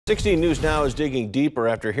16 News Now is digging deeper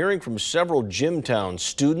after hearing from several Jimtown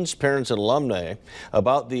students, parents, and alumni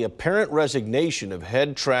about the apparent resignation of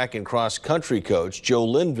head track and cross-country coach Joe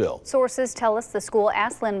Linville. Sources tell us the school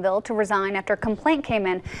asked Linville to resign after a complaint came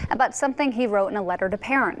in about something he wrote in a letter to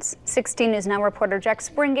parents. 16 News Now reporter Jack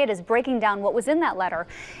Springate is breaking down what was in that letter,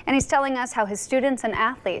 and he's telling us how his students and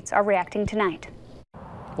athletes are reacting tonight.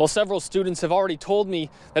 Well, several students have already told me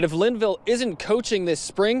that if Linville isn't coaching this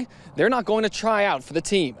spring, they're not going to try out for the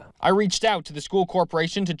team. I reached out to the school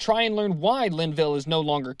corporation to try and learn why Linville is no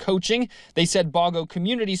longer coaching. They said Bago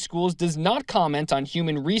Community Schools does not comment on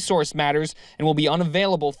human resource matters and will be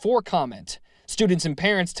unavailable for comment. Students and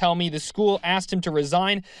parents tell me the school asked him to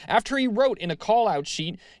resign after he wrote in a call-out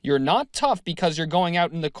sheet, "You're not tough because you're going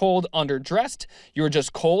out in the cold underdressed. You're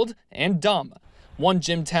just cold and dumb." One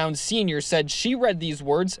Jimtown senior said she read these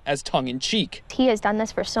words as tongue-in-cheek. He has done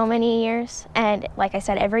this for so many years, and like I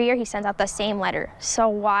said, every year he sends out the same letter. So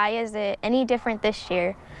why is it any different this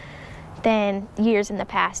year than years in the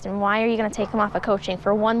past? And why are you going to take him off of coaching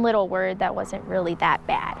for one little word that wasn't really that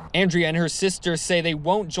bad? Andrea and her sister say they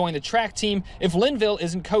won't join the track team if Linville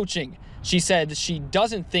isn't coaching. She said she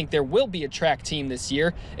doesn't think there will be a track team this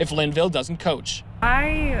year if Linville doesn't coach.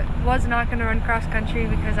 I was not going to run cross country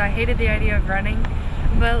because I hated the idea of running,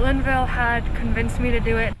 but Linville had convinced me to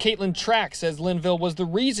do it. Caitlin Track says Linville was the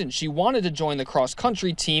reason she wanted to join the cross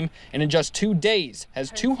country team, and in just 2 days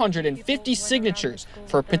has 250 signatures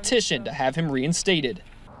for a petition to have him reinstated.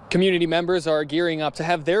 Community members are gearing up to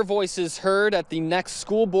have their voices heard at the next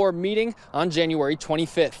school board meeting on January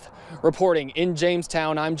 25th. Reporting in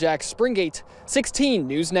Jamestown, I'm Jack Springate, 16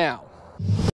 News Now.